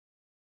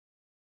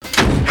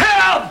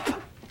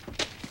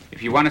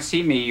If you want to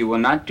see me, you will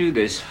not do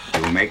this.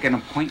 You'll make an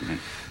appointment.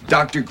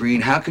 Dr.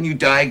 Green, how can you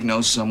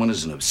diagnose someone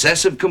as an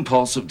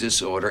obsessive-compulsive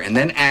disorder and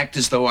then act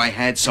as though I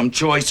had some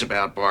choice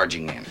about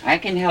barging in? I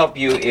can help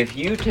you if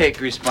you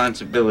take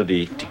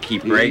responsibility to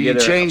keep regular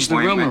You changed the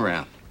room appointment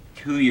around.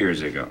 2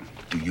 years ago.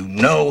 Do you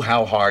know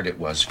how hard it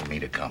was for me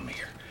to come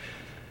here?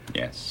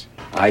 Yes.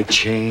 I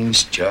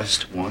changed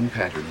just one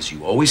pattern, as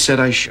you always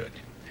said I should.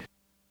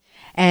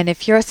 And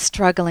if you're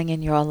struggling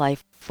in your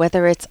life,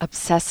 whether it's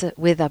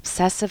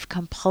obsessive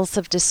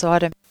compulsive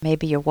disorder,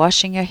 maybe you're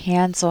washing your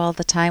hands all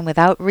the time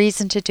without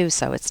reason to do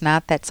so. It's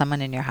not that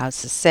someone in your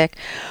house is sick.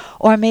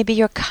 Or maybe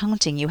you're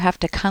counting. You have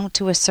to count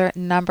to a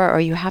certain number,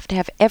 or you have to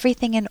have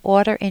everything in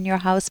order in your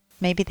house.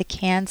 Maybe the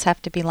cans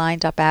have to be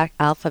lined up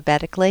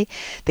alphabetically.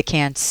 The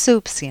canned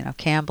soups,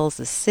 Campbell's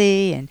is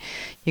C, and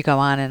you go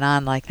on and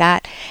on like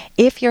that.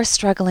 If you're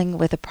struggling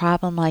with a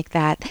problem like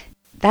that,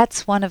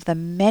 that's one of the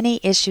many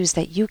issues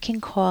that you can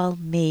call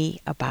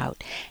me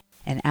about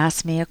and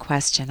ask me a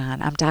question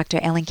on. I'm Dr.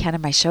 Ellen Kenner.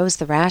 My show is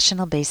The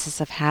Rational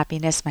Basis of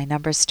Happiness. My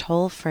number's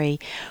toll-free,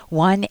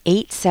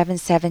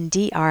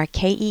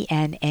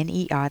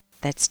 1-877-DRKENNER.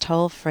 That's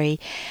toll-free,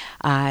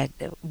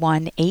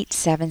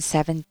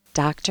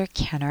 1-877-Dr.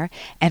 Kenner.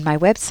 And my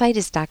website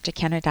is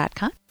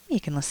drkenner.com.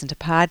 You can listen to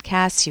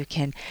podcasts. You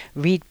can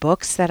read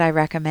books that I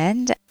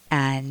recommend.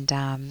 And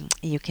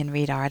you can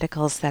read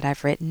articles that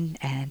I've written.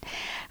 And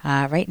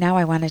right now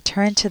I want to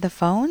turn to the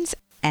phones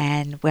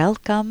and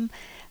welcome...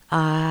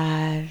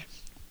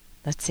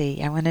 let's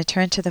see. I want to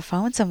turn to the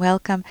phones and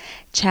welcome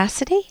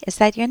Chastity. Is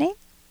that your name?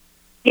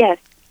 Yes.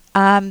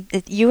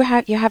 You're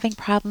having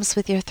problems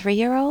with your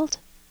 3-year-old?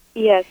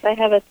 Yes, I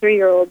have a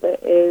 3-year-old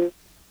that is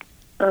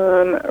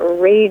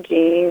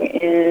raging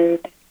and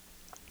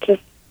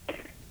just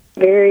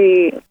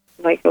very,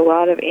 a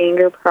lot of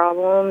anger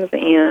problems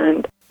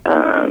and,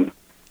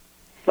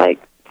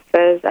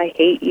 says, I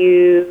hate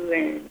you,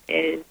 and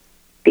is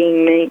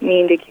being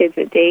mean to kids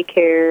at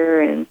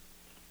daycare, and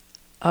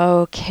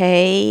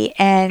okay,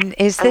 and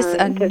is this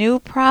a new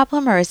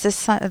problem, or is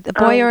this a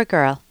boy or a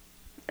girl?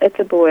 It's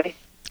a boy.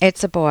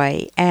 It's a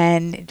boy.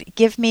 And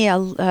give me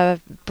a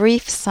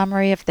brief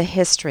summary of the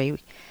history.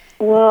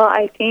 Well,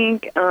 I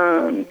think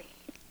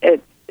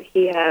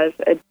he has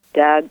a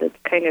dad that's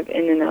kind of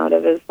in and out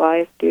of his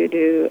life due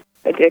to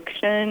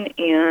addiction,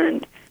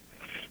 and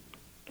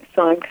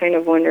so I'm kind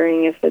of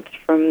wondering if it's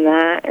from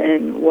that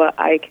and what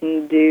I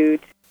can do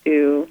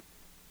to,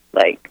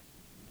 I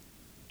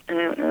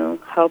don't know,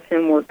 help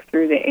him work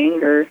through the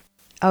anger.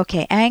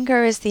 Okay,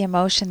 anger is the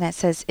emotion that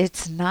says,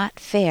 it's not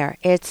fair,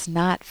 it's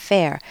not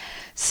fair.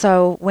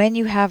 So when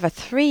you have a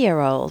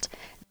 3-year-old,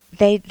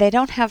 they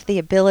don't have the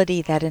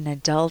ability that an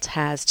adult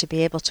has to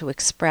be able to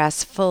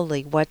express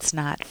fully what's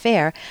not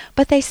fair,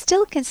 but they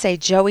still can say,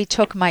 Joey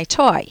took my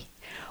toy,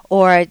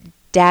 or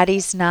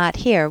Daddy's not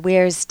here.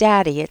 Where's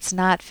Daddy? It's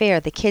not fair.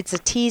 The kids are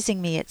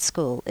teasing me at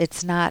school.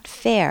 It's not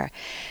fair.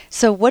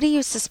 So what do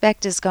you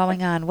suspect is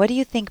going on? What do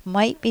you think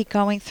might be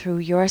going through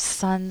your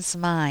son's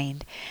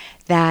mind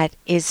that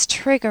is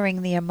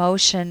triggering the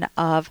emotion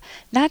of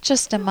not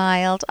just a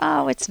mild,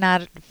 oh, it's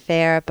not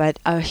fair, but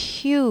a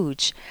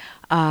huge,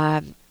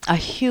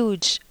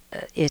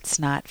 it's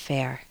not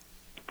fair?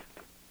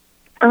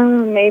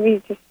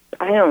 Maybe just,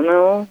 I don't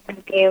know,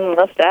 being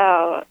left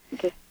out.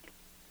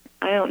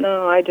 I don't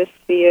know. I just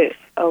see it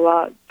a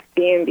lot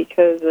being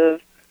because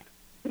of,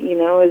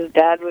 his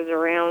dad was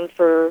around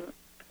for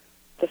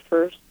the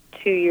first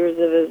 2 years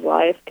of his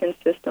life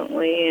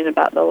consistently, and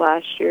about the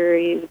last year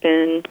it's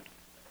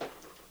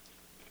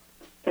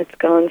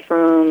gone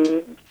from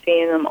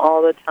seeing him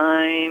all the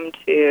time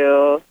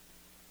to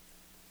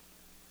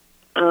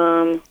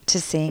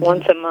seeing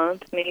once him a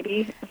month,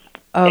 maybe.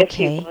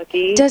 Okay. If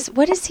he's lucky.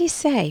 What does he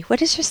say? What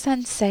does your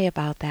son say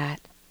about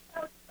that?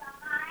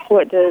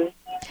 What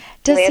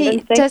does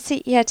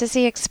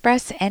he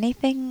express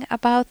anything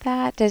about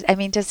that? Does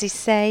he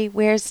say,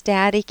 "Where's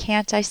Daddy?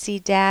 Can't I see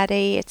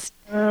Daddy?" It's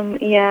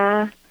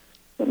yeah.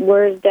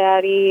 Where's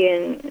Daddy?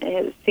 And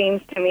it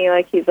seems to me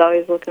like he's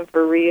always looking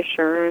for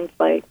reassurance,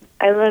 like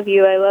I love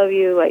you,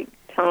 like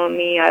telling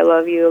me I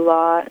love you a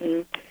lot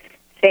and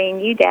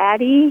saying, "You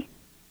Daddy?"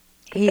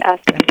 He's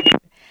asking.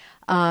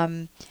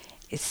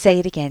 Say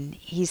it again.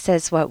 He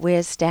says what?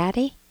 Where's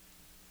Daddy?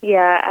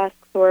 Yeah, asks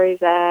where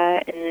he's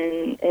at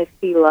and if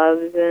he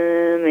loves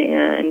him,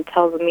 and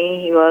tells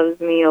me he loves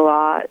me a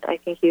lot. I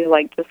think he's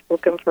just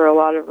looking for a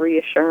lot of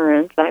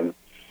reassurance.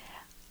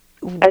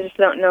 I just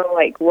don't know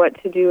what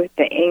to do with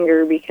the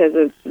anger, because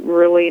it's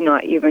really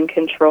not even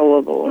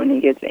controllable when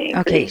he gets angry.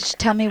 Okay,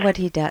 tell me what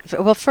he does.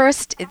 Well,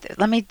 first,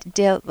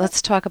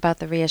 let's talk about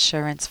the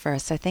reassurance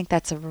first. I think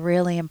that's a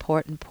really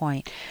important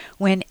point.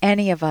 When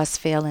any of us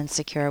feel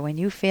insecure, when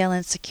you feel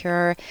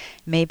insecure,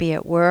 maybe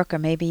at work or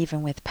maybe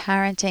even with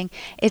parenting,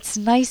 it's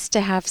nice to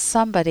have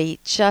somebody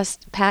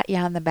just pat you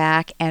on the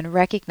back and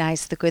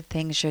recognize the good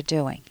things you're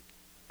doing.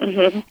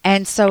 Mm-hmm.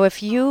 And so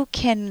if you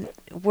can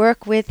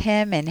work with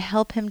him and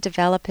help him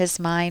develop his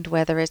mind,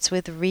 whether it's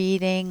with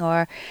reading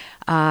or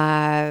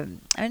and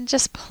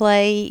just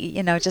play,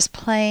 just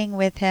playing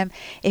with him,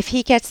 if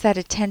he gets that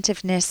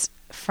attentiveness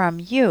from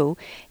you,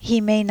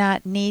 he may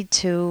not need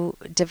to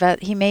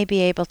develop, he may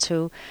be able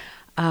to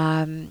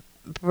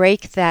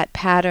break that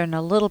pattern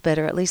a little bit,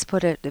 or at least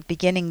put a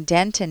beginning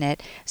dent in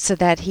it, so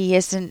that he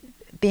isn't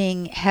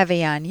being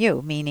heavy on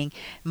you, meaning,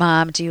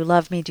 Mom, do you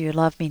love me? Do you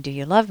love me? Do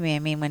you love me? I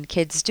mean, when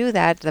kids do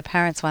that, the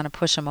parents want to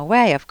push them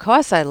away. Of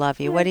course I love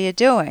you. What are you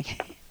doing?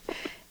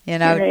 You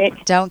know,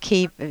 Right.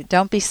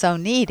 don't be so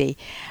needy.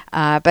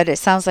 But it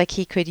sounds like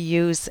he could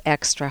use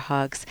extra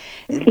hugs.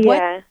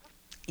 Yeah.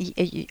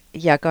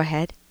 Yeah, go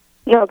ahead.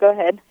 No, go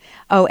ahead.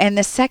 Oh, and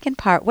the second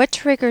part, what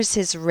triggers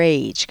his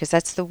rage? Because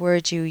that's the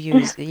word you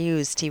used.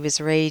 He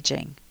was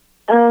raging.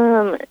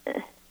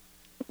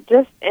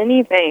 Just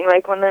anything.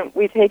 Like when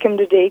we take him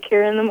to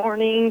daycare in the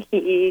morning,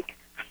 he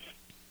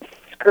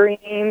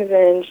screams,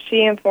 and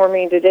she informed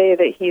me today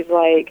that he's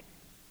like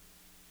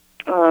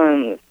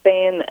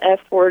saying the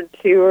F word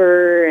to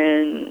her,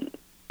 and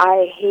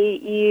I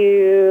hate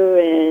you,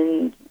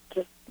 and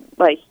just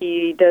like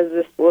he does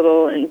this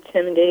little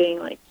intimidating,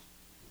 like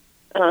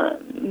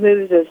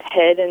moves his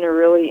head in a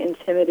really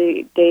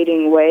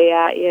intimidating way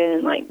at you,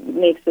 and like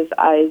makes his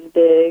eyes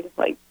big,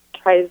 like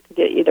tries to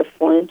get you to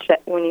flinch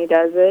when he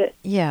does it.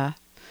 Yeah.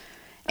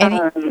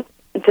 And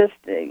just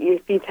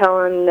if you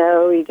tell him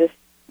no, he just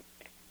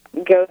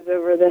goes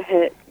over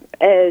the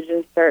edge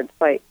and starts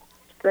like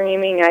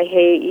screaming, "I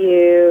hate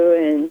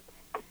you!"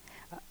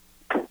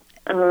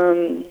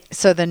 and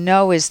so the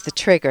no is the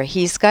trigger.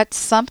 He's got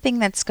something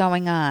that's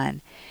going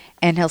on,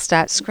 and he'll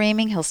start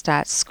screaming. He'll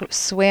start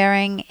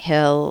swearing.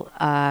 He'll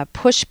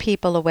push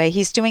people away.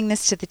 He's doing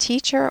this to the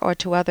teacher or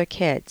to other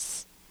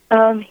kids.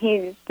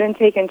 He's been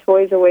taking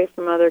toys away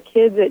from other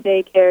kids at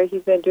daycare.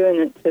 He's been doing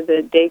it to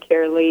the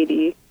daycare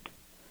lady.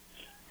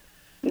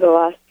 The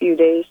last few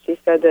days, she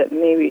said that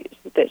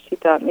she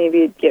thought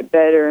maybe it'd get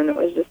better, and it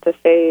was just a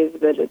phase,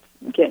 but it's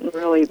getting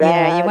really bad.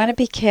 Yeah, you want to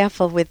be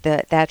careful with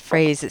that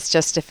phrase, it's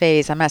just a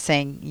phase. I'm not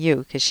saying you,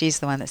 because she's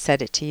the one that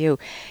said it to you.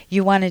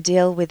 You want to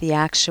deal with the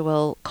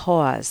actual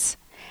cause.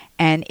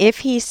 And if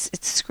he's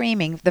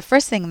screaming, the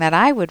first thing that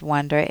I would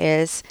wonder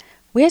is,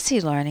 where's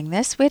he learning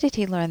this? Where did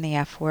he learn the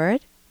F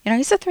word? You know,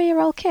 he's a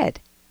 3-year-old kid.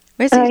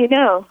 Where's he? I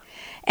know.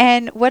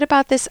 And what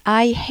about this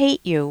I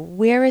hate you?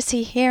 Where is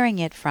he hearing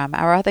it from?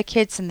 Are other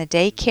kids in the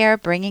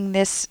daycare bringing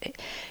this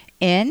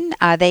in?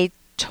 Are they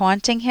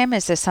taunting him?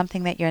 Is there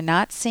something that you're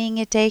not seeing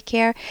at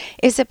daycare?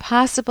 Is it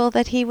possible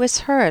that he was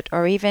hurt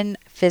or even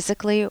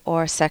physically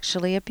or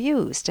sexually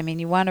abused? I mean,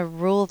 you want to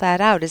rule that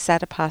out. Is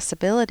that a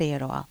possibility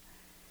at all?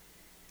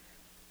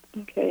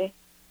 Okay.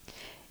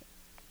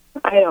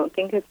 I don't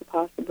think it's a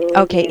possibility.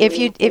 Okay, if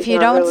you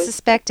don't really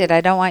suspect it,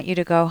 I don't want you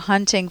to go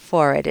hunting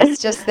for it.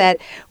 It's just that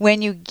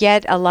when you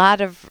get a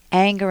lot of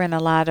anger and a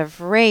lot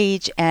of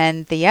rage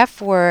and the F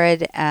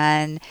word,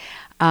 and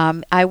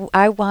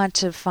I want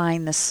to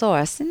find the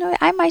source. You know,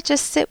 I might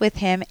just sit with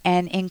him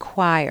and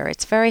inquire.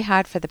 It's very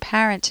hard for the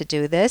parent to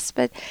do this,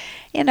 but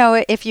you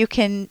know, if you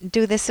can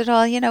do this at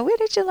all, you know, where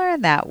did you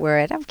learn that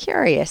word? I'm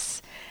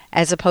curious.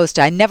 As opposed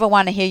to, I never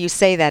want to hear you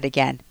say that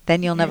again.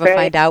 Then you'll never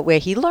find out where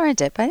he learned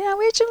it. But, you know,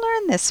 where'd you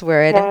learn this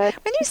word? Yeah.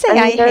 When you say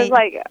I hate... There's,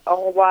 like, a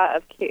lot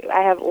of kids.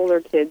 I have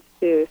older kids,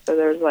 too, so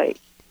there's, like,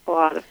 a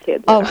lot of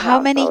kids. Oh, how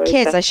many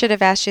kids? I should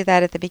have asked you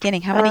that at the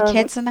beginning. How many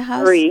kids in the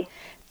house? 3.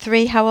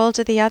 3. How old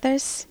are the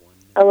others?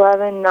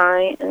 11 and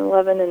 9,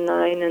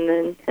 and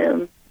then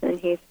him, and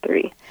he's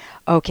 3.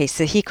 Okay,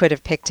 so he could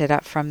have picked it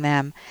up from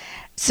them.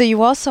 So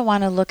you also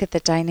want to look at the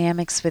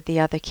dynamics with the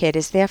other kid.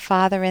 Is their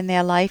father in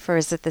their life, or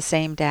is it the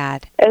same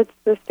dad? It's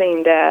the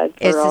same dad.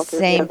 It's the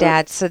same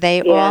dad, so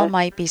they all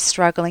might be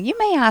struggling. You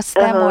may ask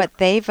them what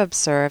they've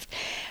observed.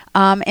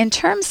 In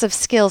terms of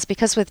skills,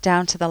 because we're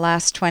down to the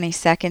last 20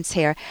 seconds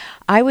here,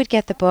 I would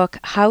get the book,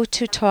 How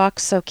to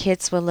Talk So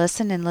Kids Will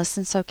Listen and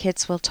Listen So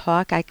Kids Will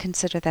Talk. I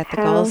consider that the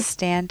gold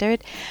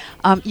standard.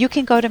 You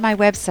can go to my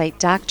website,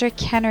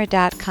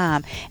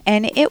 drkenner.com,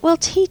 and it will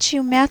teach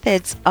you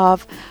methods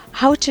of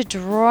how to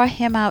draw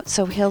him out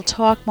so he'll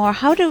talk more,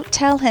 how to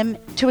tell him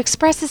to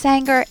express his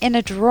anger in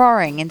a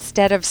drawing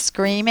instead of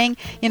screaming.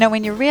 You know,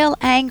 when you're real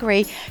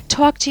angry,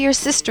 talk to your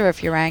sister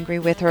if you're angry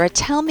with her, or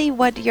tell me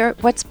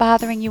what's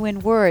bothering you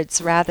in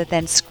words rather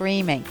than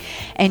screaming.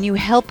 And you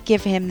help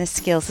give him the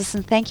skills.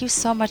 Listen, thank you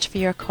so much for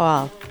your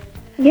call.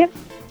 Yep.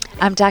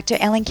 I'm Dr.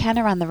 Ellen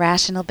Kenner on the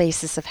Rational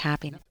Basis of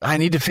Happiness. I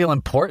need to feel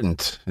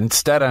important.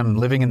 Instead, I'm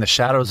living in the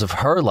shadows of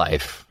her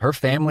life. Her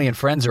family and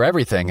friends are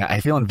everything. I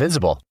feel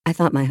invisible. I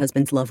thought my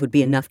husband's love would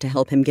be enough to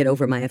help him get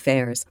over my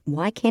affairs.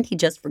 Why can't he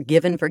just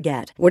forgive and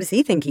forget? What does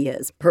he think he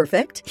is?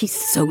 Perfect? He's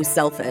so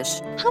selfish.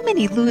 How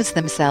many lose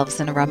themselves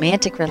in a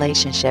romantic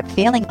relationship,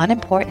 feeling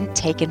unimportant,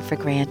 taken for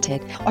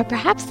granted? Or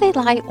perhaps they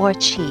lie or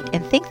cheat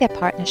and think their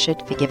partner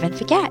should forgive and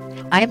forget.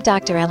 I am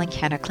Dr. Ellen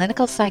Kenner,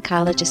 clinical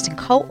psychologist and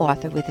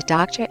co-author with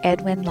Dr.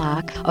 Edwin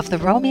Locke of the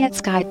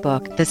romance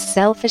guidebook, The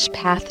Selfish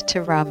Path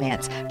to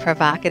Romance.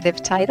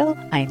 Provocative title?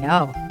 I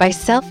know. By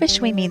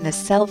selfish, we mean the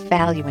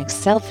self-valuing,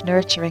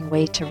 self-nurturing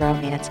way to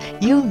romance.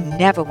 You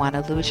never want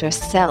to lose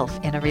yourself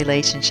in a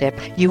relationship.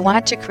 You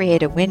want to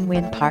create a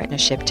win-win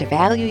partnership to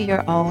value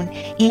your own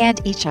and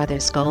each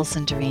other's goals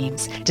and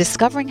dreams.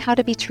 Discovering how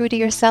to be true to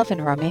yourself in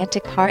a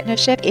romantic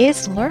partnership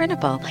is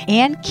learnable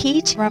and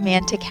key to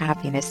romantic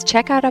happiness.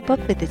 Check out our book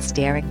with its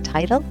daring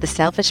title, The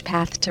Selfish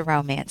Path to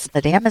Romance,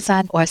 at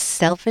Amazon or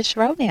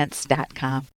selfishromance.com.